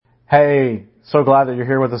Hey, so glad that you're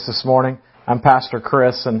here with us this morning. I'm Pastor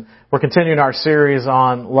Chris, and we're continuing our series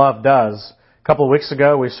on Love Does. A couple of weeks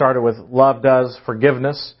ago, we started with Love Does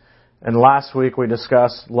Forgiveness, and last week we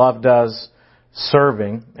discussed Love Does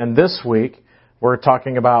Serving, and this week we're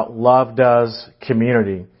talking about Love Does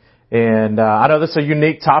Community. And I know this is a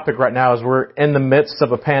unique topic right now as we're in the midst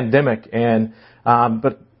of a pandemic, and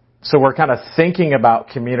so we're kind of thinking about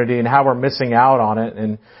community and how we're missing out on it.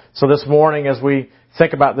 And so this morning, as we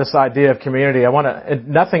think about this idea of community,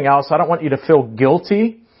 nothing else, I don't want you to feel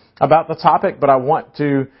guilty about the topic, but I want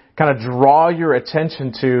to kind of draw your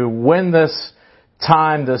attention to when this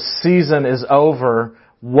season is over,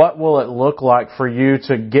 what will it look like for you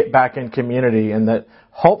to get back in community, and that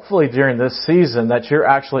hopefully during this season that you're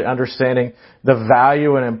actually understanding the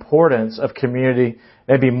value and importance of community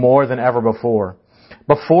maybe more than ever before.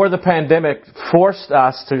 Before the pandemic forced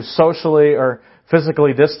us to socially or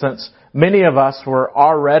physically distance, many of us were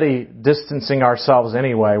already distancing ourselves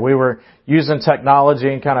anyway. We were using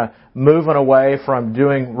technology and kind of moving away from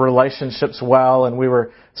doing relationships well, and we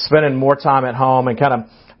were spending more time at home and kind of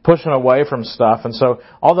pushing away from stuff. And so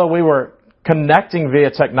although we were connecting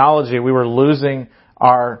via technology, we were losing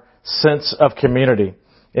our sense of community.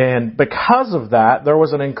 And because of that,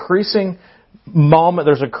 there's increasing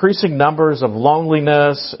numbers of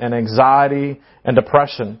loneliness and anxiety and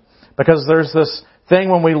depression. Because there's this thing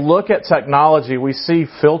when we look at technology, we see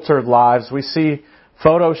filtered lives, we see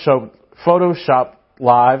Photoshop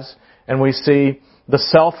lives, and we see the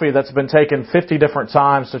selfie that's been taken 50 different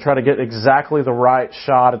times to try to get exactly the right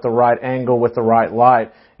shot at the right angle with the right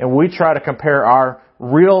light. And we try to compare our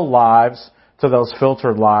real lives to those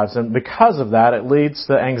filtered lives. And because of that, it leads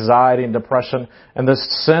to anxiety and depression and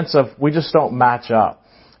this sense of we just don't match up.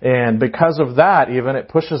 And because of that, even, it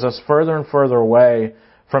pushes us further and further away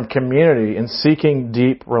from community and seeking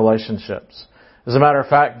deep relationships. As a matter of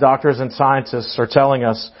fact, doctors and scientists are telling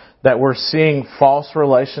us that we're seeing false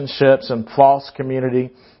relationships and false community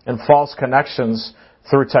and false connections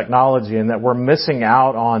through technology, and that we're missing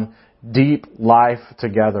out on deep life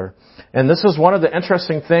together. And this is one of the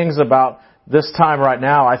interesting things about this time right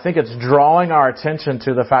now. I think it's drawing our attention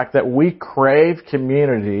to the fact that we crave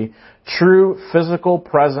community, true physical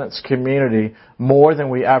presence community, more than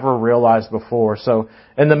we ever realized before. So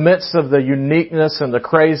in the midst of the uniqueness and the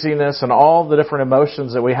craziness and all the different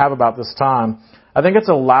emotions that we have about this time, I think it's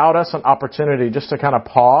allowed us an opportunity just to kind of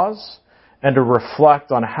pause and to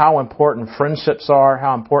reflect on how important friendships are,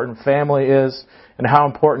 how important family is, and how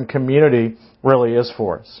important community really is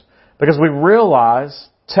for us. Because we realize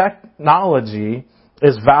technology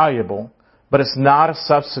is valuable, but it's not a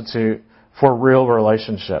substitute for real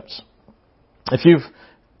relationships. If you've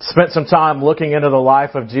spent some time looking into the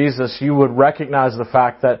life of Jesus, you would recognize the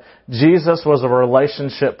fact that Jesus was a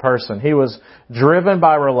relationship person. He was driven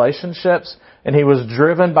by relationships, and he was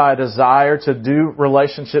driven by a desire to do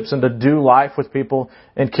relationships and to do life with people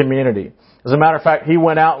in community. As a matter of fact, he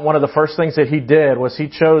went out, and one of the first things that he did was he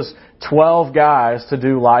chose 12 guys to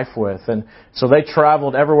do life with. And so they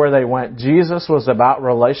traveled everywhere they went. Jesus was about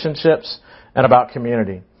relationships and about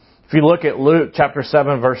community. If you look at Luke chapter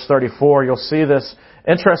 7, verse 34, you'll see this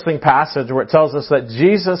interesting passage where it tells us that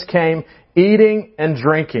Jesus came eating and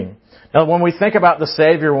drinking. Now, when we think about the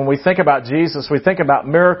Savior, when we think about Jesus, we think about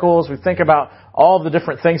miracles, we think about all the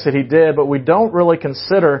different things that He did, but we don't really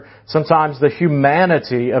consider sometimes the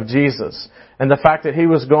humanity of Jesus and the fact that He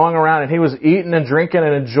was going around and He was eating and drinking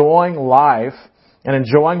and enjoying life and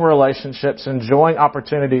enjoying relationships, enjoying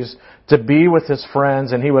opportunities to be with His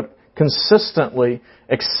friends, and He would consistently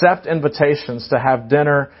accept invitations to have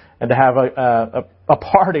dinner and to have a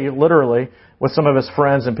party, literally, with some of His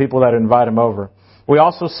friends and people that invite Him over. We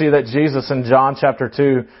also see that Jesus in John chapter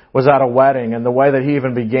 2 was at a wedding, and the way that He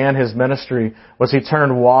even began His ministry was He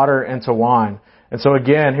turned water into wine. And so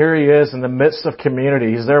again, here He is in the midst of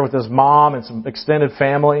community. He's there with His mom and some extended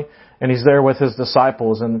family, and He's there with His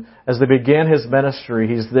disciples. And as they begin His ministry,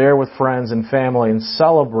 He's there with friends and family and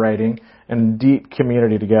celebrating in deep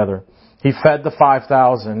community together. He fed the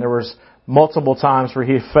 5,000. There was multiple times where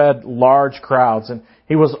He fed large crowds, and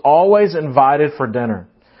He was always invited for dinner.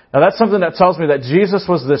 Now that's something that tells me that Jesus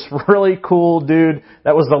was this really cool dude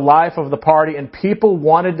that was the life of the party, and people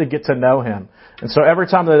wanted to get to know Him. And so every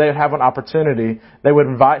time that they would have an opportunity, they would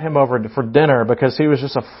invite Him over for dinner because He was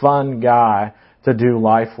just a fun guy to do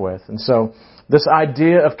life with. And so this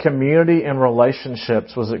idea of community and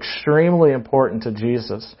relationships was extremely important to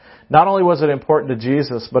Jesus. Not only was it important to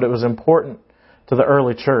Jesus, but it was important to the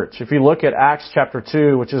early church. If you look at Acts chapter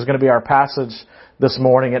 2, which is going to be our passage this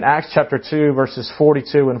morning, in Acts chapter 2, verses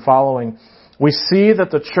 42 and following, we see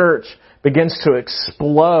that the church begins to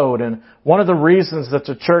explode. And one of the reasons that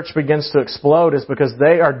the church begins to explode is because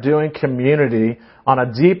they are doing community on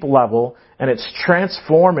a deep level, and it's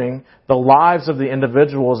transforming the lives of the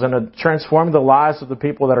individuals and transforming the lives of the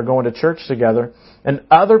people that are going to church together. And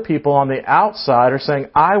other people on the outside are saying,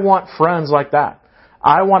 I want friends like that.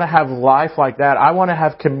 I want to have life like that. I want to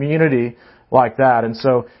have community like that. And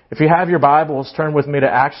so if you have your Bibles, turn with me to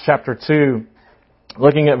Acts chapter 2,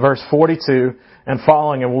 looking at verse 42 and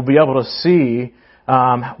following, and we'll be able to see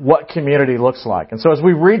what community looks like. And so as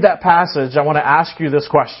we read that passage, I want to ask you this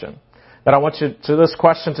question. That I want you to this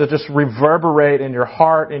question to just reverberate in your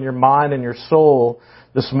heart, in your mind, in your soul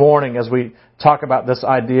this morning as we talk about this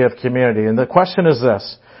idea of community. And the question is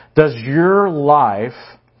this: does your life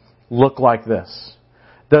look like this?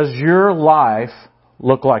 Does your life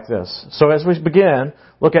look like this? So as we begin,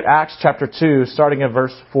 look at Acts chapter 2, starting at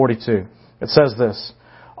verse 42. It says this: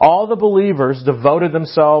 all the believers devoted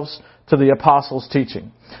themselves to the apostles'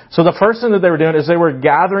 teaching. So the first thing that they were doing is they were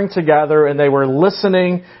gathering together and they were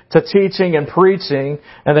listening to teaching and preaching,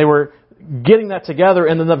 and they were getting that together.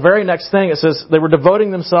 And then the very next thing, it says they were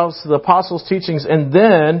devoting themselves to the apostles' teachings and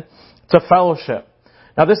then to fellowship.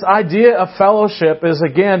 Now this idea of fellowship is,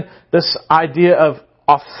 again, this idea of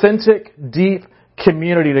authentic, deep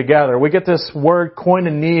community together. We get this word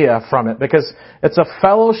koinonia from it because it's a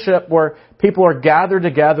fellowship where people are gathered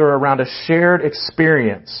together around a shared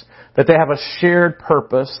experience, that they have a shared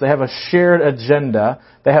purpose, they have a shared agenda,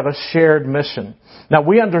 they have a shared mission. Now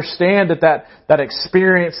we understand that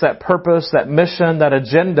experience, that purpose, that mission, that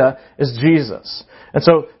agenda is Jesus. And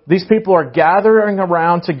so these people are gathering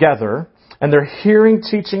around together and they're hearing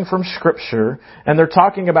teaching from Scripture, and they're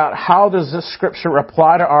talking about how does this Scripture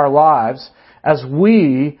apply to our lives as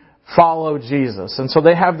we follow Jesus. And so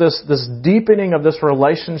they have this deepening of this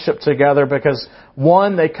relationship together because,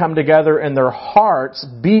 one, they come together and their hearts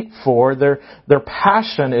beat for, their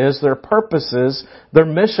passion is, their purpose is, their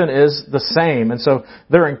mission is the same. And so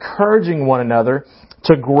they're encouraging one another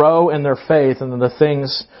to grow in their faith and in the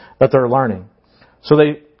things that they're learning. So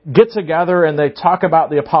they get together and they talk about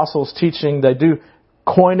the apostles' teaching. They do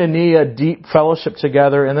koinonia, deep fellowship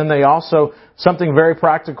together, and then they also, something very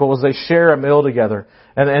practical, is they share a meal together.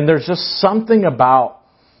 And there's just something about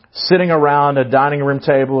sitting around a dining room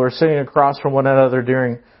table or sitting across from one another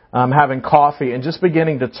during having coffee and just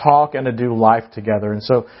beginning to talk and to do life together. And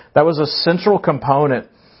so that was a central component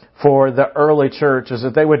for the early church, is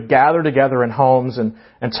that they would gather together in homes and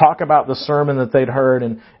talk about the sermon that they'd heard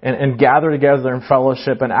and gather together in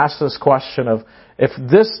fellowship and ask this question of, if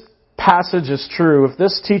this passage is true, if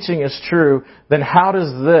this teaching is true, then how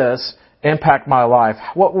does this impact my life?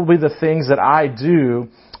 What will be the things that I do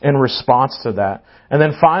in response to that? And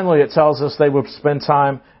then finally it tells us they would spend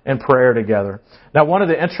time in prayer together. Now one of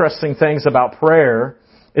the interesting things about prayer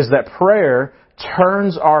is that prayer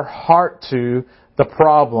turns our heart to the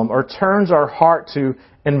problem, or turns our heart to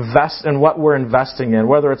invest in what we're investing in,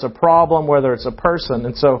 whether it's a problem, whether it's a person.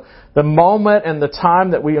 And so the moment and the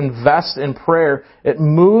time that we invest in prayer, it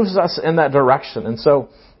moves us in that direction. And so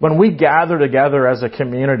when we gather together as a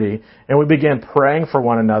community and we begin praying for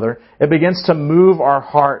one another, it begins to move our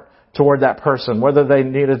heart toward that person, whether they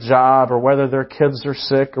need a job or whether their kids are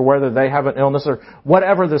sick or whether they have an illness or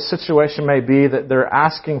whatever the situation may be that they're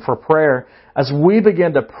asking for prayer. As we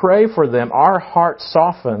begin to pray for them, our heart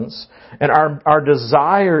softens and our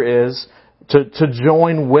desire is to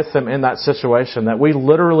join with them in that situation, that we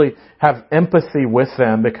literally have empathy with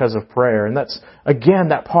them because of prayer. And that's, again,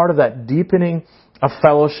 that part of that deepening of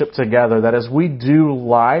fellowship together, that as we do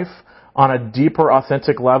life on a deeper,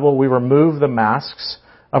 authentic level, we remove the masks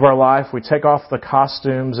of our life, we take off the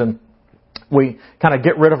costumes, and we kind of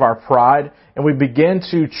get rid of our pride, and we begin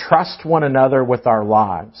to trust one another with our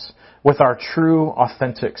lives, with our true,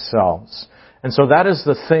 authentic selves. And so that is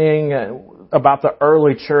the thing about the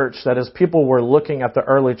early church, that as people were looking at the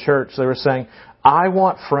early church, they were saying, I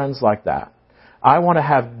want friends like that. I want to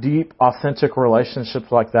have deep, authentic relationships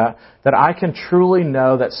like that, that I can truly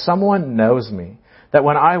know that someone knows me. That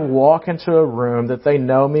when I walk into a room, that they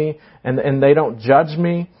know me and they don't judge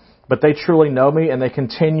me, but they truly know me and they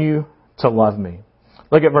continue to love me.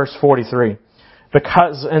 Look at verse 43.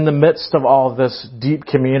 Because in the midst of all of this deep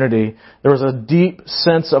community, there was a deep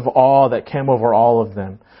sense of awe that came over all of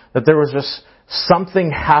them. That there was just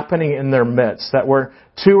something happening in their midst. That where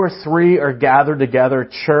 2 or 3 are gathered together,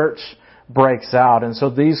 church breaks out. And so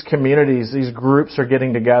these communities, these groups are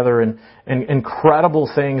getting together and incredible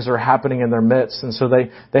things are happening in their midst. And so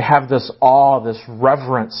they have this awe, this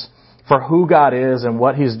reverence for who God is and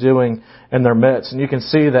what He's doing in their midst. And you can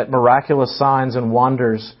see that miraculous signs and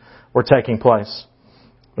wonders were taking place.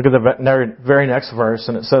 Look at the very next verse,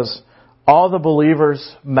 and it says, all the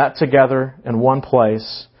believers met together in one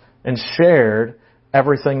place and shared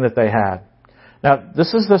everything that they had. Now,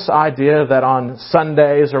 this is this idea that on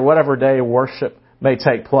Sundays or whatever day worship may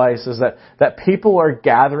take place, is that people are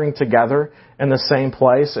gathering together in the same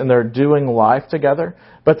place and they're doing life together.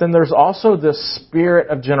 But then there's also this spirit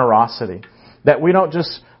of generosity, that we don't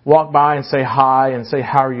just walk by and say hi and say,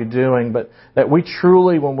 how are you doing? But that we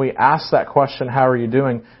truly, when we ask that question, how are you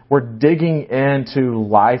doing, we're digging into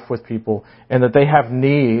life with people and that they have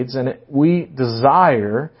needs. And we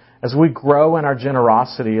desire, as we grow in our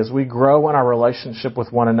generosity, as we grow in our relationship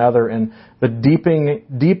with one another and the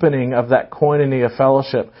deepening of that koinonia of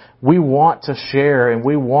fellowship, we want to share and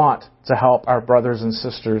we want to help our brothers and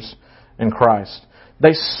sisters in Christ.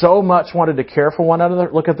 They so much wanted to care for one another.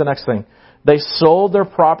 Look at the next thing. They sold their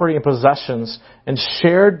property and possessions and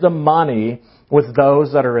shared the money with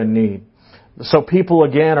those that are in need. So people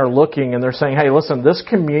again are looking and they're saying, hey, listen, this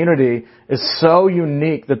community is so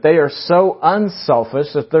unique, that they are so unselfish,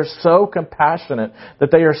 that they're so compassionate, that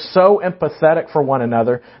they are so empathetic for one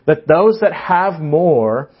another, that those that have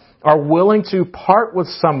more are willing to part with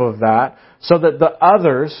some of that so that the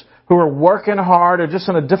others who are working hard or just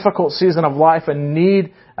in a difficult season of life and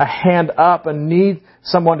need a hand up and need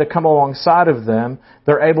someone to come alongside of them,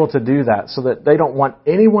 they're able to do that so that they don't want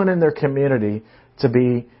anyone in their community to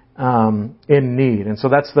be in need. And so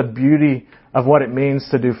that's the beauty of what it means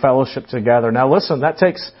to do fellowship together. Now listen, that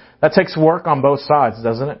takes work on both sides,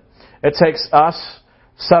 doesn't it? It takes us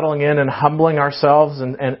settling in and humbling ourselves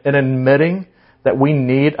and admitting that we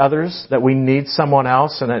need others, that we need someone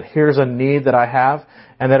else, and that here's a need that I have,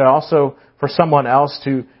 and that also for someone else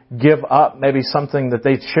to give up maybe something that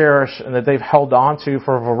they cherish and that they've held on to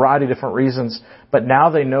for a variety of different reasons, but now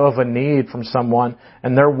they know of a need from someone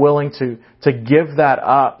and they're willing to give that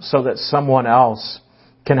up so that someone else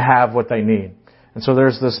can have what they need. And so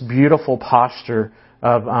there's this beautiful posture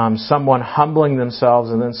of someone humbling themselves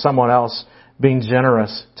and then someone else being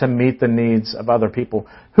generous to meet the needs of other people.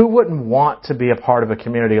 Who wouldn't want to be a part of a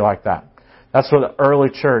community like that? That's what the early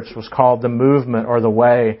church was called, the movement or the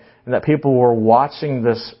way, and that people were watching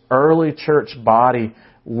this early church body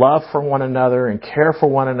love for one another and care for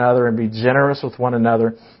one another and be generous with one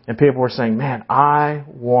another. And people were saying, man, I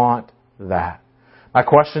want that. My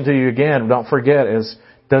question to you again, don't forget, is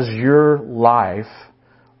does your life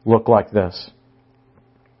look like this?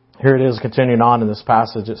 Here it is, continuing on in this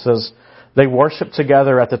passage. It says, they worshiped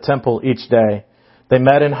together at the temple each day. They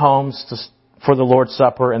met in homes for the Lord's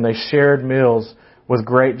Supper, and they shared meals with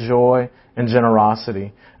great joy and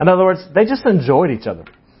generosity. In other words, they just enjoyed each other.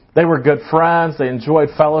 They were good friends. They enjoyed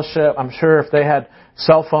fellowship. I'm sure if they had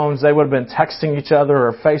cell phones, they would have been texting each other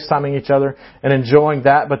or FaceTiming each other and enjoying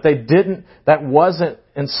that. But they didn't. That wasn't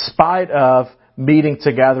in spite of meeting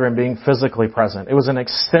together and being physically present. It was an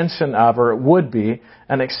extension of, or it would be,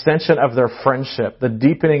 an extension of their friendship, the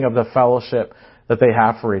deepening of the fellowship that they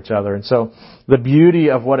have for each other. And so the beauty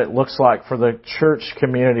of what it looks like for the church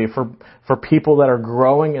community, for people that are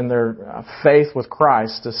growing in their faith with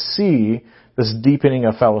Christ, to see this deepening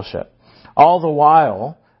of fellowship. All the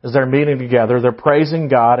while, as they're meeting together, they're praising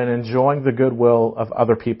God and enjoying the goodwill of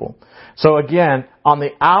other people. So again, on the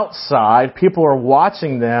outside, people are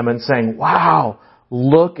watching them and saying, wow,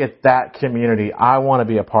 look at that community. I want to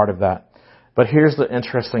be a part of that. But here's the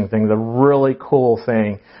interesting thing, the really cool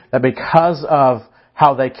thing, that because of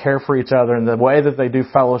how they care for each other and the way that they do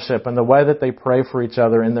fellowship and the way that they pray for each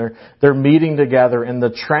other and they're meeting together in the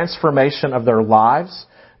transformation of their lives,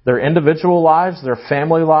 their individual lives, their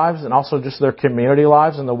family lives, and also just their community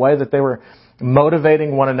lives, and the way that they were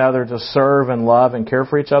motivating one another to serve and love and care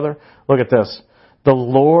for each other. Look at this. The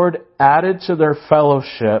Lord added to their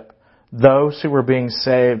fellowship those who were being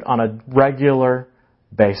saved on a regular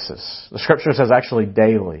basis. The scripture says actually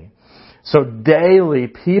daily. So daily,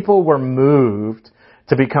 people were moved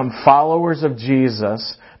to become followers of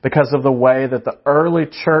Jesus because of the way that the early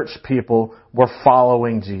church people were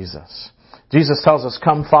following Jesus. Jesus tells us,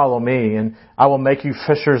 come follow me and I will make you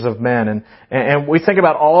fishers of men. And we think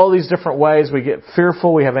about all these different ways. We get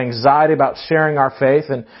fearful. We have anxiety about sharing our faith.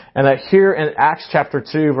 And that here in Acts chapter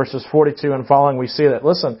 2, verses 42 and following, we see that,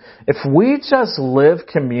 listen, if we just live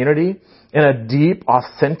community in a deep,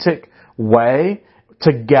 authentic way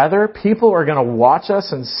together, people are going to watch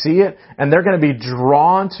us and see it, and they're going to be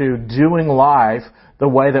drawn to doing life the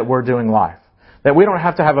way that we're doing life. That we don't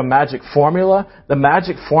have to have a magic formula. The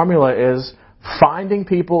magic formula is finding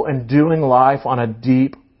people and doing life on a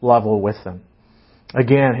deep level with them.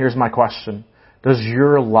 Again, here's my question. Does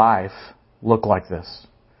your life look like this?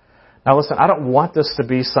 Now listen, I don't want this to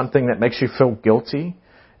be something that makes you feel guilty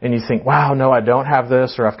and you think, wow, no, I don't have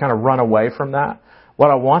this, or I've kind of run away from that. what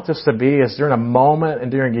I want this to be is during a moment and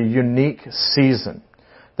during a unique season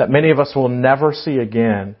that many of us will never see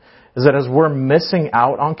again, is that as we're missing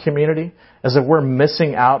out on community, as if we're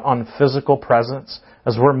missing out on physical presence,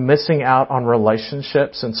 as we're missing out on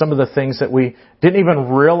relationships and some of the things that we didn't even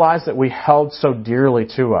realize that we held so dearly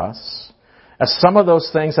to us, as some of those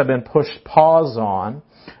things have been pushed pause on,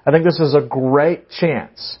 I think this is a great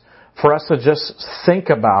chance for us to just think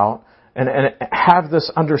about and have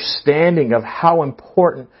this understanding of how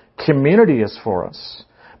important community is for us.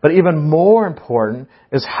 But even more important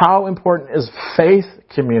is how important is faith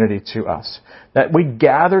community to us. That we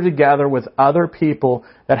gather together with other people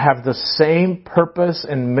that have the same purpose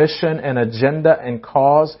and mission and agenda and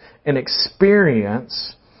cause and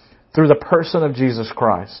experience through the person of Jesus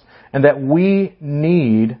Christ. And that we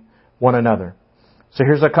need one another. So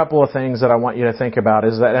here's a couple of things that I want you to think about,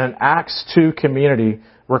 is that an Acts 2 community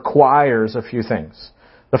requires a few things.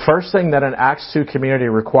 The first thing that an Acts 2 community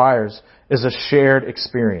requires is a shared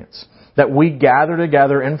experience. That we gather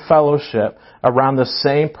together in fellowship around the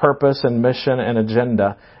same purpose and mission and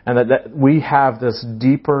agenda, and that we have this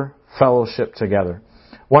deeper fellowship together.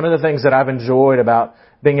 One of the things that I've enjoyed about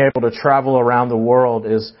being able to travel around the world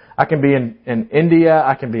is I can be in India,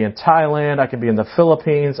 I can be in Thailand, I can be in the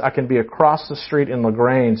Philippines, I can be across the street in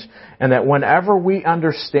LaGrange, and that whenever we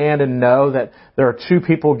understand and know that there are two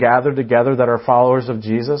people gathered together that are followers of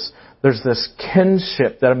Jesus, there's this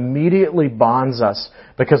kinship that immediately bonds us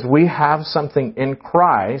because we have something in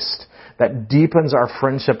Christ that deepens our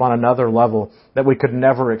friendship on another level that we could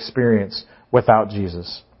never experience without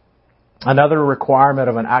Jesus. Another requirement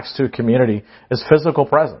of an Acts 2 community is physical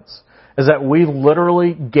presence. Is that we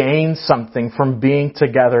literally gain something from being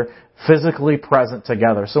together, physically present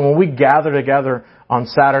together. So when we gather together on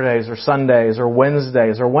Saturdays or Sundays or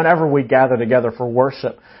Wednesdays or whenever we gather together for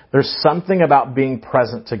worship, there's something about being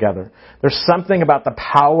present together. There's something about the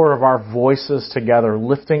power of our voices together,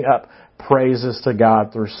 lifting up praises to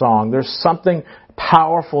God through song. There's something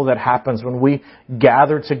powerful that happens when we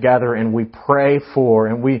gather together and we pray for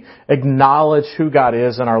and we acknowledge who God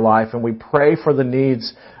is in our life and we pray for the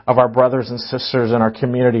needs of our brothers and sisters in our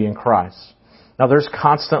community in Christ. Now, there's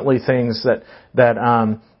constantly things that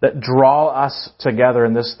draw us together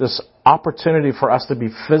and this opportunity for us to be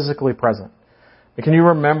physically present. Can you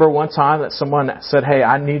remember one time that someone said, "Hey,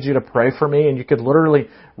 I need you to pray for me," and you could literally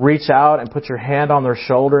reach out and put your hand on their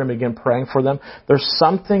shoulder and begin praying for them? There's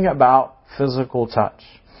something about physical touch.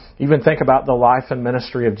 Even think about the life and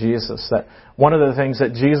ministry of Jesus, that one of the things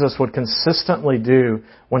that Jesus would consistently do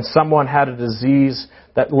when someone had a disease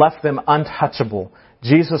that left them untouchable,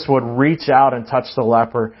 Jesus would reach out and touch the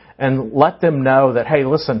leper and let them know that, hey,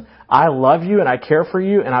 listen, I love you and I care for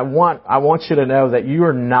you and I want you to know that you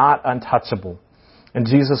are not untouchable. And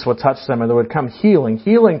Jesus would touch them and there would come healing.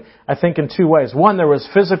 Healing, I think, in two ways. One, there was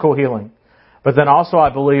physical healing. But then also I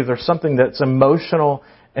believe there's something that's emotional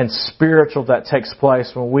and spiritual that takes place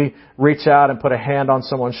when we reach out and put a hand on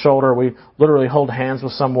someone's shoulder. We literally hold hands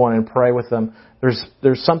with someone and pray with them.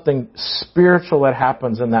 There's something spiritual that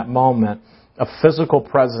happens in that moment of physical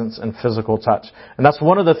presence and physical touch. And that's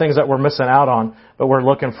one of the things that we're missing out on, but we're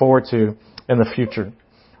looking forward to in the future.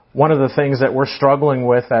 One of the things that we're struggling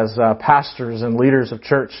with as pastors and leaders of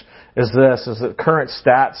church is that current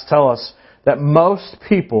stats tell us that most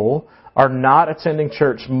people are not attending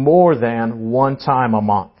church more than one time a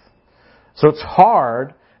month. So it's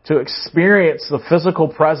hard to experience the physical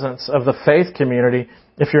presence of the faith community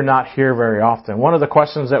if you're not here very often. One of the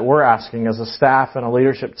questions that we're asking as a staff and a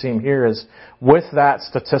leadership team here is, with that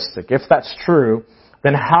statistic, if that's true,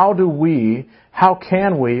 then how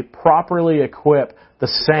can we properly equip the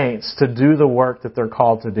saints to do the work that they're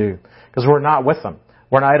called to do? Because we're not with them.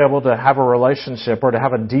 We're not able to have a relationship or to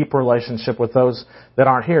have a deep relationship with those that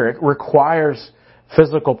aren't here. It requires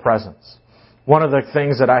physical presence. One of the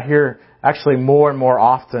things that I hear actually more and more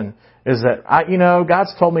often is that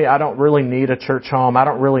God's told me I don't really need a church home. I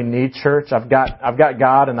don't really need church. I've got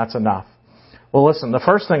God and that's enough. Well, listen, the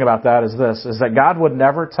first thing about that is that God would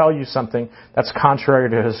never tell you something that's contrary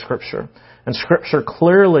to His Scripture. And Scripture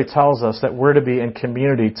clearly tells us that we're to be in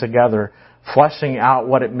community together, fleshing out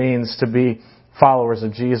what it means to be followers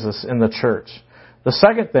of Jesus in the church. The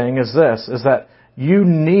second thing is that you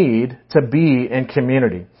need to be in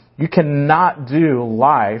community. You cannot do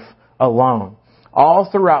life alone. All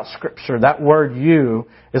throughout Scripture, that word you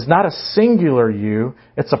is not a singular you,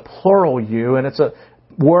 it's a plural you, and it's a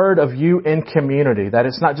word of you in community. That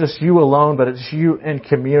it's not just you alone, but it's you in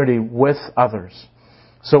community with others.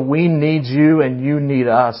 So we need you and you need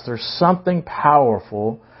us. There's something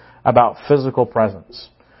powerful about physical presence.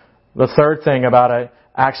 The third thing about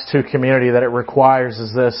Acts 2 community that it requires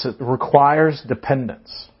is this. It requires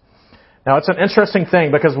dependence. Now, it's an interesting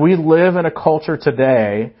thing because we live in a culture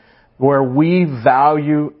today where we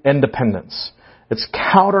value independence. It's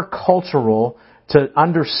countercultural to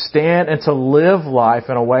understand and to live life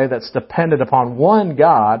in a way that's dependent upon one,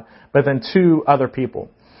 God, but then two, other people.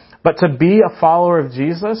 But to be a follower of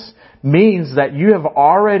Jesus means that you have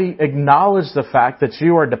already acknowledged the fact that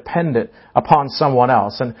you are dependent upon someone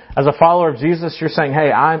else. And as a follower of Jesus, you're saying,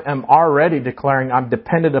 hey, I am already declaring I'm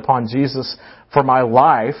dependent upon Jesus for my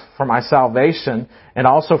life, for my salvation, and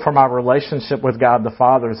also for my relationship with God the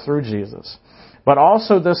Father through Jesus. But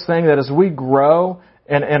also this thing that as we grow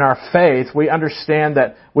in our faith, we understand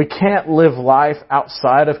that we can't live life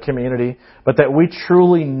outside of community, but that we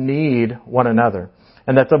truly need one another.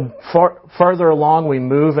 And that the further along we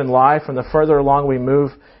move in life and the further along we move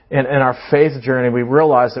in our faith journey, we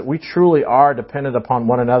realize that we truly are dependent upon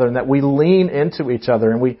one another and that we lean into each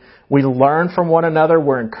other and we learn from one another.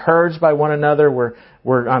 We're encouraged by one another.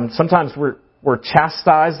 Sometimes we're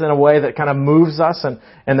chastised in a way that kind of moves us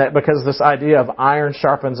and that because this idea of iron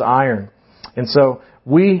sharpens iron. And so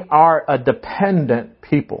we are a dependent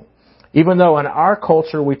people. Even though in our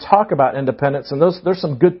culture we talk about independence, and there's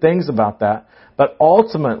some good things about that, but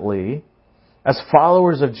ultimately, as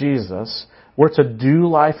followers of Jesus, we're to do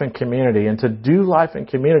life in community. And to do life in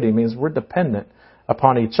community means we're dependent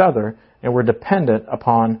upon each other and we're dependent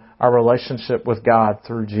upon our relationship with God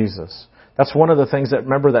through Jesus. That's one of the things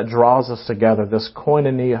that draws us together, this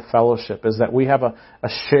koinonia fellowship, is that we have a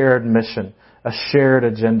shared mission, a shared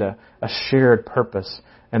agenda, a shared purpose,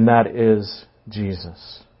 and that is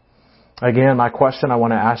Jesus. Again, my question I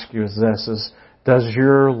want to ask you is this, does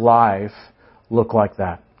your life look like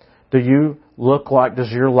that? Does your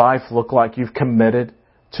life look like you've committed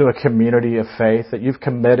to a community of faith, that you've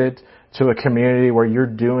committed to a community where you're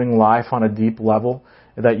doing life on a deep level,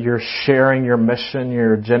 that you're sharing your mission,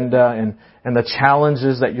 your agenda, and the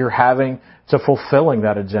challenges that you're having to fulfilling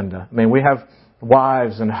that agenda? I mean, we have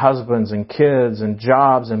wives and husbands and kids and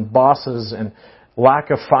jobs and bosses and lack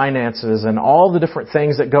of finances and all the different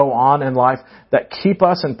things that go on in life that keep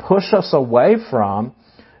us and push us away from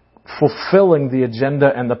fulfilling the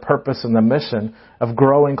agenda and the purpose and the mission of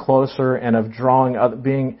growing closer and of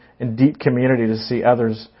being in deep community to see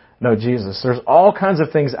others know Jesus. There's all kinds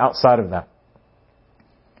of things outside of that.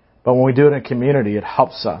 But when we do it in community, it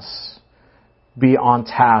helps us be on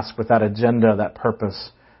task with that agenda, that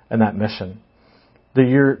purpose, and that mission.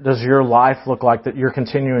 Does your life look like that you're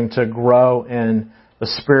continuing to grow in the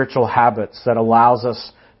spiritual habits that allows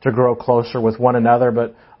us to grow closer with one another,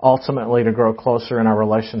 but ultimately to grow closer in our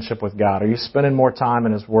relationship with God? Are you spending more time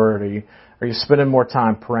in His Word? Are you spending more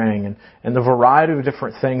time praying? And the variety of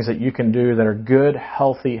different things that you can do that are good,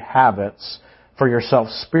 healthy habits for yourself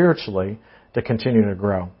spiritually to continue to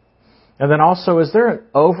grow. And then also, is there an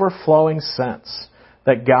overflowing sense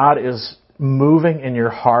that God is moving in your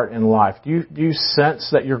heart and life? Do you sense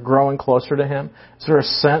that you're growing closer to Him? Is there a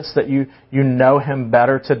sense that you know Him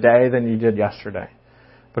better today than you did yesterday?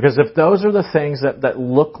 Because if those are the things that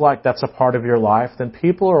look like that's a part of your life, then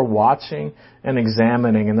people are watching and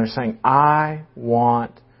examining and they're saying, I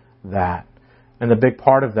want that. And the big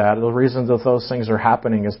part of that, the reason that those things are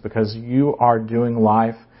happening is because you are doing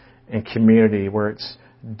life in community where it's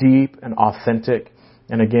deep and authentic.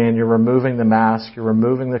 And again, you're removing the mask, you're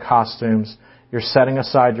removing the costumes, you're setting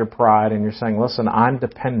aside your pride and you're saying, listen, I'm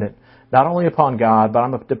dependent not only upon God, but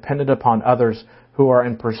I'm dependent upon others who are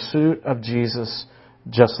in pursuit of Jesus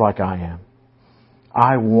just like I am.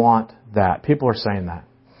 I want that. People are saying that.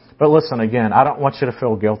 But listen, again, I don't want you to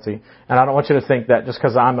feel guilty. And I don't want you to think that just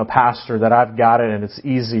because I'm a pastor that I've got it and it's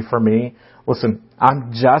easy for me. Listen,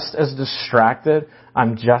 I'm just as distracted.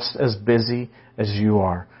 I'm just as busy as you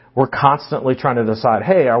are. We're constantly trying to decide,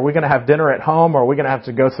 hey, are we going to have dinner at home or are we going to have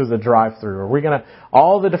to go through the drive-thru? Are we going to,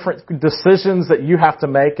 all the different decisions that you have to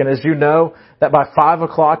make. And as you know, that by 5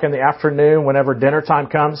 o'clock in the afternoon, whenever dinner time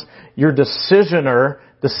comes, your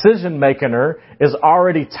decision-maker is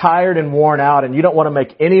already tired and worn out and you don't want to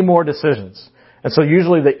make any more decisions. And so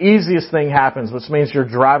usually the easiest thing happens, which means you're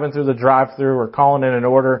driving through the drive-thru or calling in an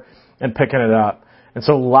order and picking it up. And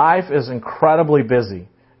so life is incredibly busy.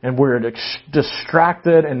 And we're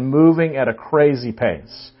distracted and moving at a crazy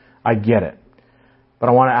pace. I get it. But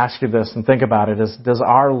I want to ask you this and think about it. Does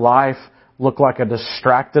our life look like a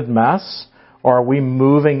distracted mess? Or are we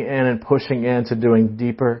moving in and pushing into doing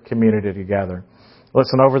deeper community together?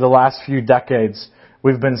 Listen, over the last few decades,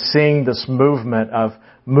 we've been seeing this movement of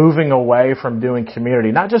moving away from doing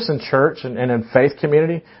community. Not just in church and in faith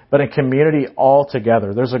community, but in community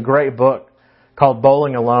altogether. There's a great book called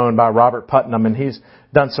Bowling Alone by Robert Putnam, and he's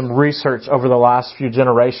done some research over the last few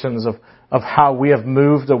generations of how we have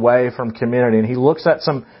moved away from community. And he looks at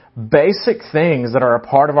some basic things that are a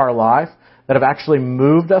part of our life that have actually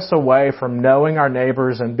moved us away from knowing our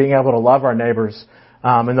neighbors and being able to love our neighbors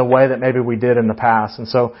in the way that maybe we did in the past. And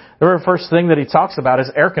so the very first thing that he talks about is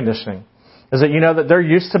air conditioning. Is that you know that there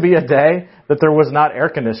used to be a day that there was not air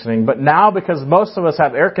conditioning, but now because most of us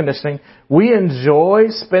have air conditioning, we enjoy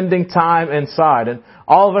spending time inside. And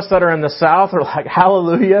all of us that are in the South are like,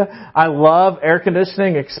 hallelujah, I love air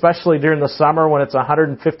conditioning, especially during the summer when it's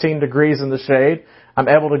 115 degrees in the shade. I'm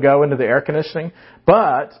able to go into the air conditioning.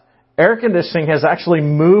 But air conditioning has actually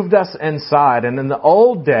moved us inside. And in the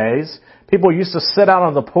old days, people used to sit out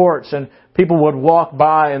on the porch and people would walk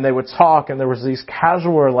by and they would talk, and there was these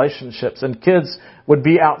casual relationships, and kids would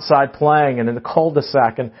be outside playing and in the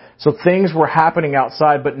cul-de-sac, and so things were happening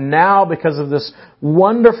outside. But now, because of this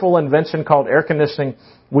wonderful invention called air conditioning,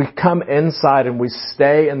 we come inside and we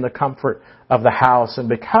stay in the comfort of the house, and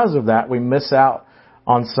because of that, we miss out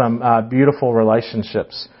on some beautiful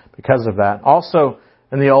relationships because of that. Also,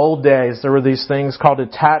 in the old days, there were these things called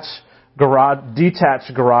detached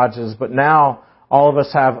garages, but now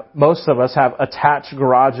most of us have attached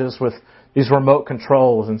garages with these remote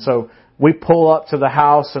controls. And so we pull up to the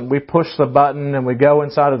house and we push the button and we go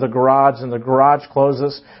inside of the garage, and the garage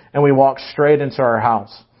closes and we walk straight into our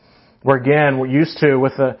house. Where again, we're used to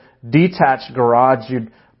with a detached garage,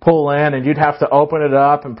 you'd pull in and you'd have to open it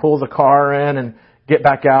up and pull the car in and get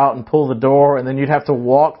back out and pull the door, and then you'd have to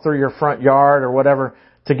walk through your front yard or whatever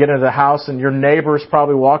to get into the house, and your neighbor's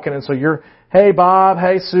probably walking, and so you're, hey Bob,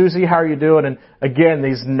 hey Susie, how are you doing? And again,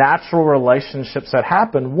 these natural relationships that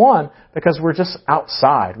happen, one, because we're just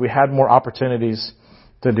outside. We had more opportunities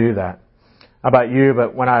to do that. How about you?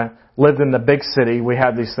 But when I lived in the big city, we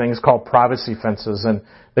had these things called privacy fences, and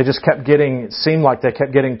they just it seemed like they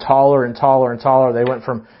kept getting taller and taller and taller. They went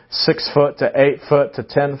from 6 foot to 8 foot to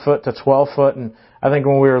 10 foot to 12 foot, and I think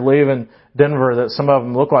when we were leaving Denver that some of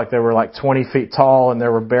them looked like they were like 20 feet tall, and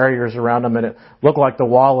there were barriers around them, and it looked like the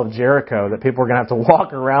wall of Jericho, that people were going to have to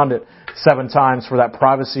walk around it 7 times for that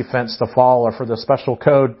privacy fence to fall or for the special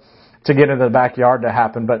code to get into the backyard to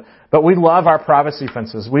happen. But we love our privacy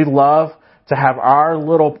fences. We love to have our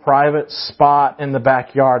little private spot in the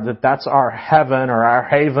backyard, that's our heaven or our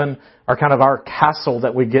haven or kind of our castle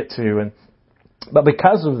that we get to. But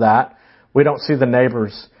because of that, we don't see the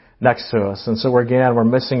neighbors next to us. And so we're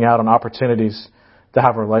missing out on opportunities to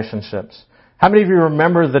have relationships. How many of you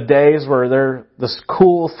remember the days where this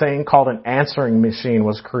cool thing called an answering machine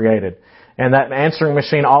was created? And that answering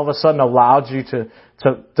machine all of a sudden allowed you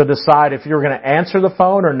to decide if you were going to answer the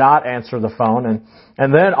phone or not answer the phone.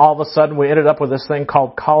 And then all of a sudden we ended up with this thing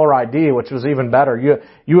called caller ID, which was even better.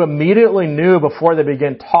 You immediately knew before they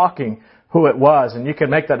began talking who it was, and you could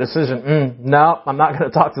make that decision, no, I'm not going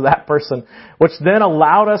to talk to that person, which then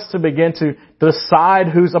allowed us to begin to decide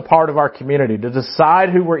who's a part of our community, to decide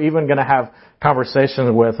who we're even going to have conversations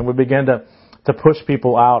with, and we begin to push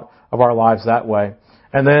people out of our lives that way.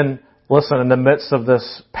 And then, listen, in the midst of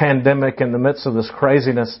this pandemic, in the midst of this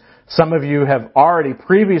craziness, some of you have already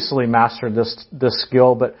previously mastered this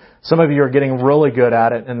skill, but some of you are getting really good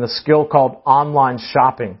at it, and the skill called online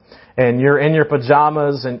shopping. And you're in your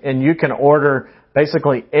pajamas and you can order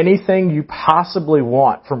basically anything you possibly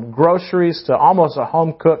want, from groceries to almost a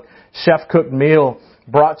home-cooked, chef-cooked meal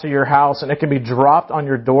brought to your house, and it can be dropped on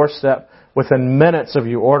your doorstep within minutes of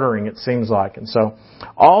you ordering, it seems like. And so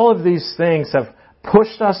all of these things have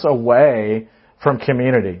pushed us away from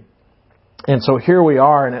community. And so here we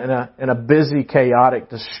are in a busy, chaotic,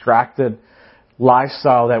 distracted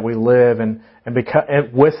lifestyle that we live, and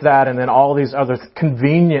with that, and then all these other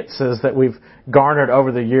conveniences that we've garnered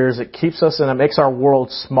over the years, it keeps us and it makes our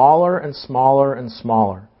world smaller and smaller and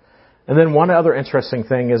smaller. And then one other interesting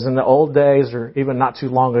thing is, in the old days, or even not too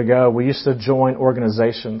long ago, we used to join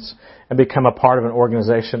organizations and become a part of an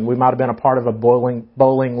organization. We might have been a part of a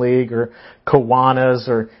bowling league or Kiwanis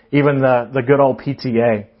or even the good old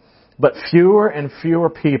PTA. But fewer and fewer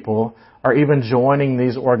people are even joining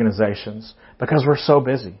these organizations because we're so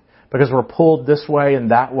busy, because we're pulled this way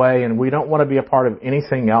and that way, and we don't want to be a part of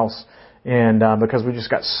anything else. And because we just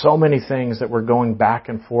got so many things that we're going back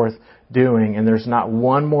and forth doing, and there's not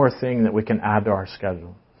one more thing that we can add to our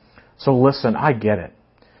schedule. So listen, I get it.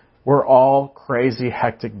 We're all crazy,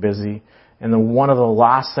 hectic, busy, and one of the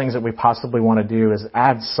last things that we possibly want to do is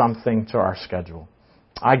add something to our schedule.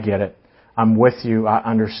 I get it. I'm with you. I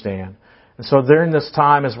understand. And so during this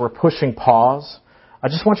time, as we're pushing pause, I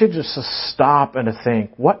just want you just to stop and to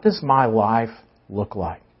think, what does my life look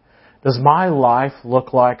like? Does my life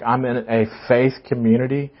look like I'm in a faith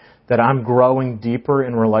community, that I'm growing deeper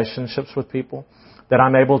in relationships with people, that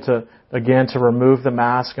I'm able to, again, to remove the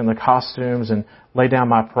mask and the costumes and lay down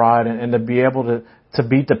my pride and to be able to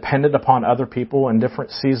be dependent upon other people in different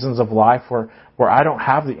seasons of life where I don't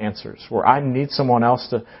have the answers, where I need someone else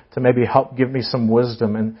to maybe help give me some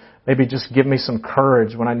wisdom and maybe just give me some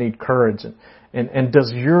courage when I need courage. And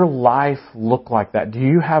does your life look like that? Do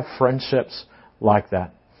you have friendships like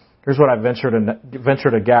that? Here's what I venture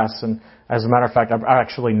to guess, and as a matter of fact, I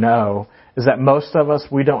actually know, is that most of us,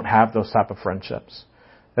 we don't have those type of friendships.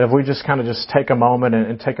 That if we just kind of just take a moment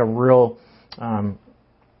and take a real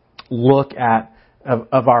look at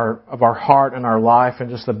of our heart and our life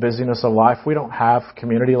and just the busyness of life, we don't have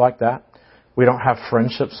community like that. We don't have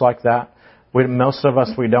friendships like that. Most of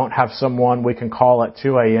us, we don't have someone we can call at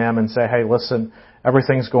 2 a.m. and say, hey, listen,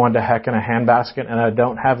 everything's going to heck in a handbasket and I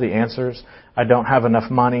don't have the answers. I don't have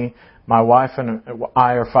enough money. My wife and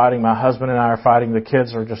I are fighting. My husband and I are fighting. The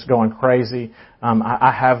kids are just going crazy.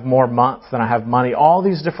 I have more months than I have money. All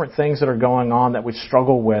these different things that are going on that we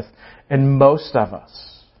struggle with. And most of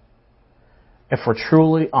us, if we're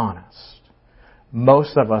truly honest,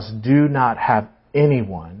 most of us do not have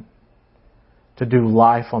anyone to do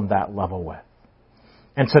life on that level with.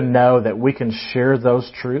 And to know that we can share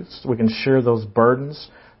those truths, we can share those burdens,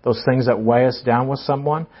 those things that weigh us down with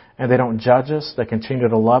someone, and they don't judge us, they continue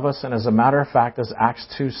to love us, and as a matter of fact, as Acts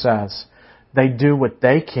 2 says, they do what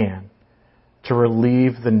they can to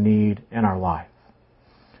relieve the need in our life.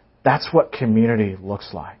 That's what community looks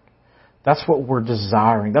like. That's what we're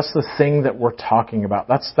desiring. That's the thing that we're talking about.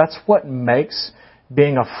 That's what makes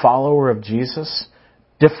being a follower of Jesus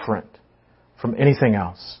different from anything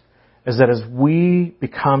else, is that as we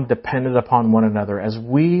become dependent upon one another, as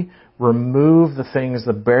we remove the things,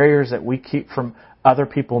 the barriers that we keep from other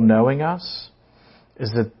people knowing us,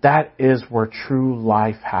 is that is where true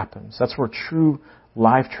life happens. That's where true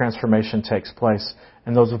life transformation takes place,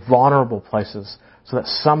 in those vulnerable places, so that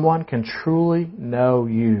someone can truly know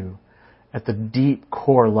you at the deep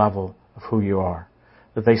core level of who you are.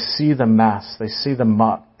 That they see the mess, they see the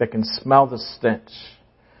muck, they can smell the stench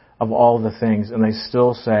of all the things, and they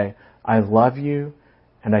still say, I love you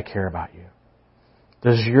and I care about you.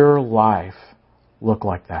 Does your life look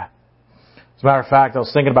like that? As a matter of fact, I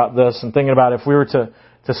was thinking about this and thinking about if we were to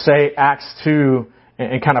say Acts 2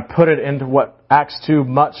 and kind of put it into what Acts 2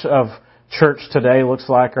 much of church today looks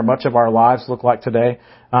like, or much of our lives look like today.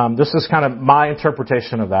 This is kind of my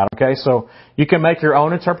interpretation of that, okay? So you can make your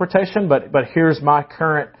own interpretation, but here's my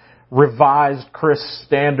current revised, crisp,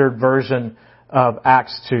 standard version of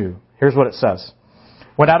Acts 2. Here's what it says.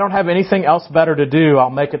 When I don't have anything else better to do, I'll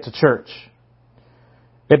make it to church.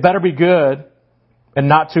 It better be good and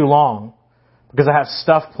not too long, because I have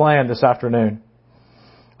stuff planned this afternoon.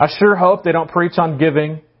 I sure hope they don't preach on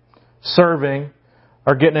giving, serving,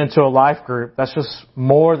 or getting into a life group. That's just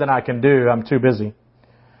more than I can do. I'm too busy.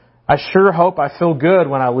 I sure hope I feel good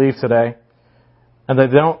when I leave today, and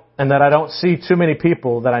that I don't see too many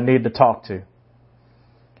people that I need to talk to.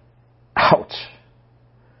 Ouch.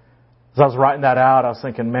 As I was writing that out, I was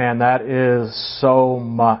thinking, man, that is so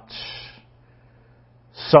much.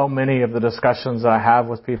 So many of the discussions that I have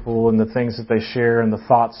with people and the things that they share and the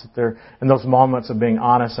thoughts that they're, in those moments of being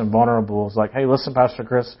honest and vulnerable, is like, hey, listen, Pastor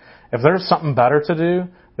Chris, if there's something better to do,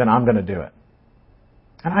 then I'm going to do it.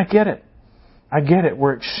 And I get it. I get it.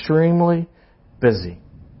 We're extremely busy.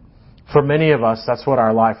 For many of us, that's what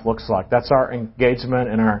our life looks like. That's our engagement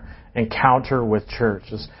and our encounter with church.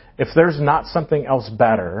 Is if there's not something else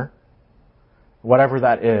better, whatever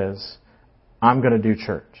that is, I'm going to do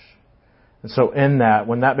church. And so in that,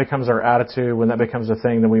 when that becomes our attitude, when that becomes a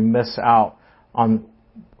thing, then we miss out on,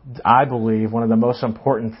 I believe, one of the most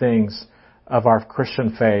important things of our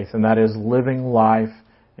Christian faith, and that is living life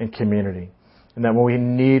in community. And that when we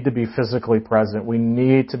need to be physically present, we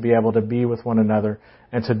need to be able to be with one another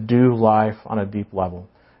and to do life on a deep level.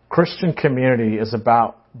 Christian community is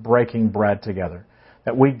about breaking bread together.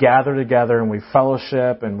 That we gather together and we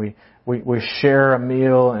fellowship and we share a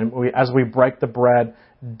meal, and as we break the bread,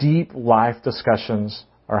 deep life discussions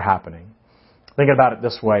are happening. Think about it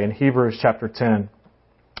this way. In Hebrews chapter 10,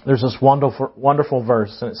 there's this wonderful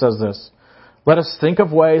verse, and it says this: let us think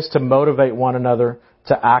of ways to motivate one another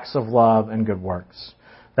to acts of love and good works.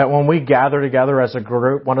 That when we gather together as a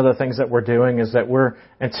group, one of the things that we're doing is that we're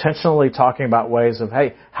intentionally talking about ways of,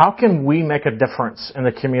 hey, how can we make a difference in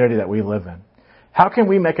the community that we live in? How can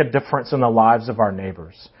we make a difference in the lives of our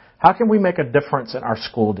neighbors? How can we make a difference in our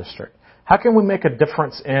school district? How can we make a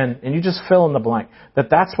difference in, and you just fill in the blank,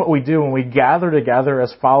 that's what we do when we gather together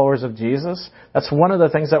as followers of Jesus. That's one of the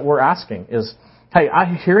things that we're asking is hey,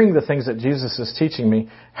 I'm hearing the things that Jesus is teaching me.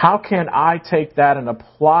 How can I take that and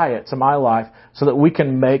apply it to my life so that we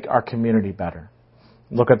can make our community better?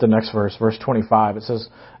 Look at the next verse, verse 25. It says,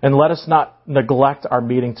 and let us not neglect our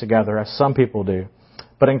meeting together as some people do,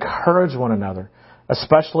 but encourage one another,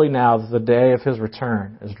 especially now that the day of His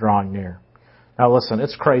return is drawing near. Now listen,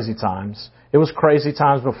 it's crazy times. It was crazy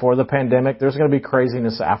times before the pandemic. There's going to be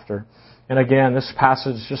craziness after. And again, this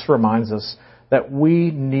passage just reminds us that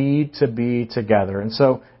we need to be together. And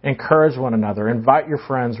so encourage one another. Invite your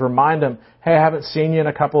friends. Remind them, hey, I haven't seen you in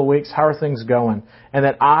a couple of weeks. How are things going? And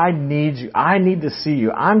that I need you. I need to see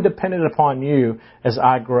you. I'm dependent upon you as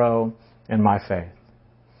I grow in my faith.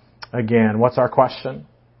 Again, what's our question?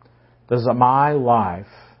 Does my life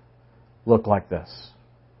look like this?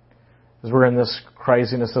 As we're in this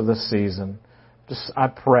craziness of this season, I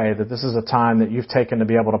pray that this is a time that you've taken to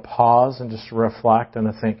be able to pause and just reflect and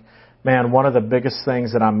to think, man, one of the biggest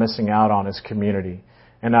things that I'm missing out on is community.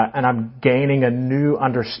 And I'm gaining a new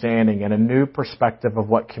understanding and a new perspective of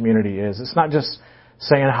what community is. It's not just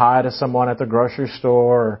saying hi to someone at the grocery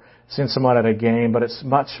store or seeing someone at a game, but it's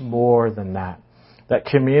much more than that. That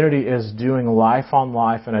community is doing life on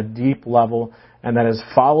life in a deep level, and that as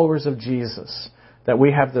followers of Jesus, that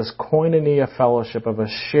we have this koinonia fellowship of a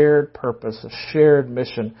shared purpose, a shared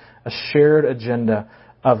mission, a shared agenda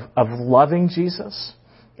of loving Jesus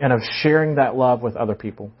and of sharing that love with other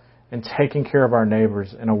people and taking care of our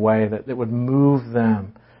neighbors in a way that it would move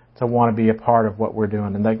them to want to be a part of what we're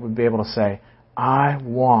doing. And they would be able to say, I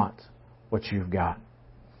want what you've got.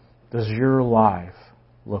 Does your life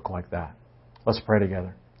look like that? Let's pray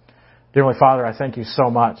together. Dear Heavenly Father, I thank you so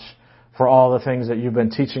much for all the things that you've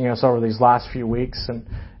been teaching us over these last few weeks.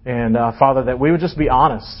 And Father, that we would just be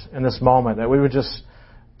honest in this moment, that we would just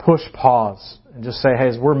push pause and just say, hey,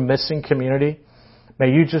 as we're missing community,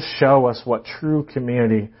 may you just show us what true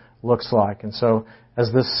community looks like. And so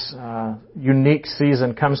as this unique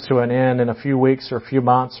season comes to an end in a few weeks or a few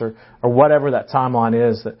months or whatever that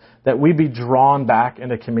timeline is, that we be drawn back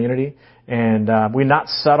into community and we not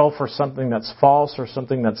settle for something that's false or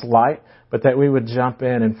something that's light, but that we would jump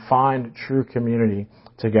in and find true community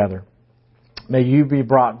together. May you be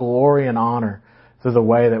brought glory and honor through the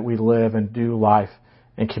way that we live and do life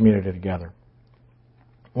in community together.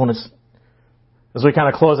 As we kind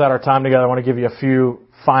of close out our time together, I want to give you a few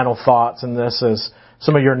final thoughts, and this is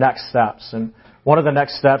some of your next steps. And one of the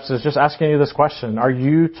next steps is just asking you this question. Are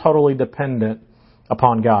you totally dependent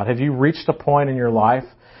upon God? Have you reached a point in your life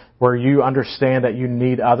where you understand that you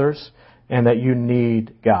need others and that you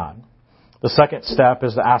need God? The second step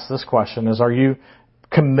is to ask this question, are you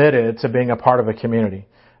committed to being a part of a community?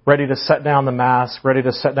 Ready to set down the mask, ready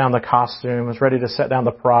to set down the costumes, ready to set down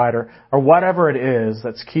the pride, or whatever it is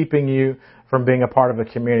that's keeping you from being a part of a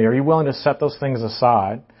community? Are you willing to set those things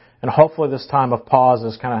aside? And hopefully this time of pause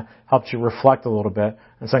has kind of helped you reflect a little bit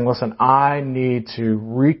and saying, listen, I need to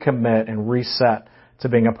recommit and reset to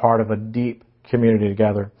being a part of a deep community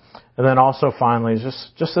together. And then also finally,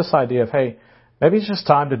 just this idea of, hey, maybe it's just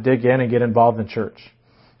time to dig in and get involved in church.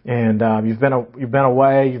 And you've been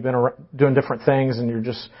away, you've been doing different things, and you're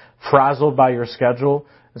just frazzled by your schedule.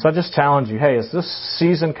 And so I just challenge you, hey, as this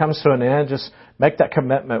season comes to an end, just make that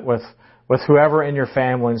commitment with whoever in your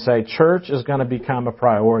family and say, church is going to become a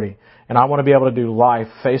priority. And I want to be able to do life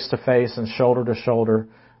face to face and shoulder to shoulder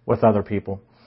with other people.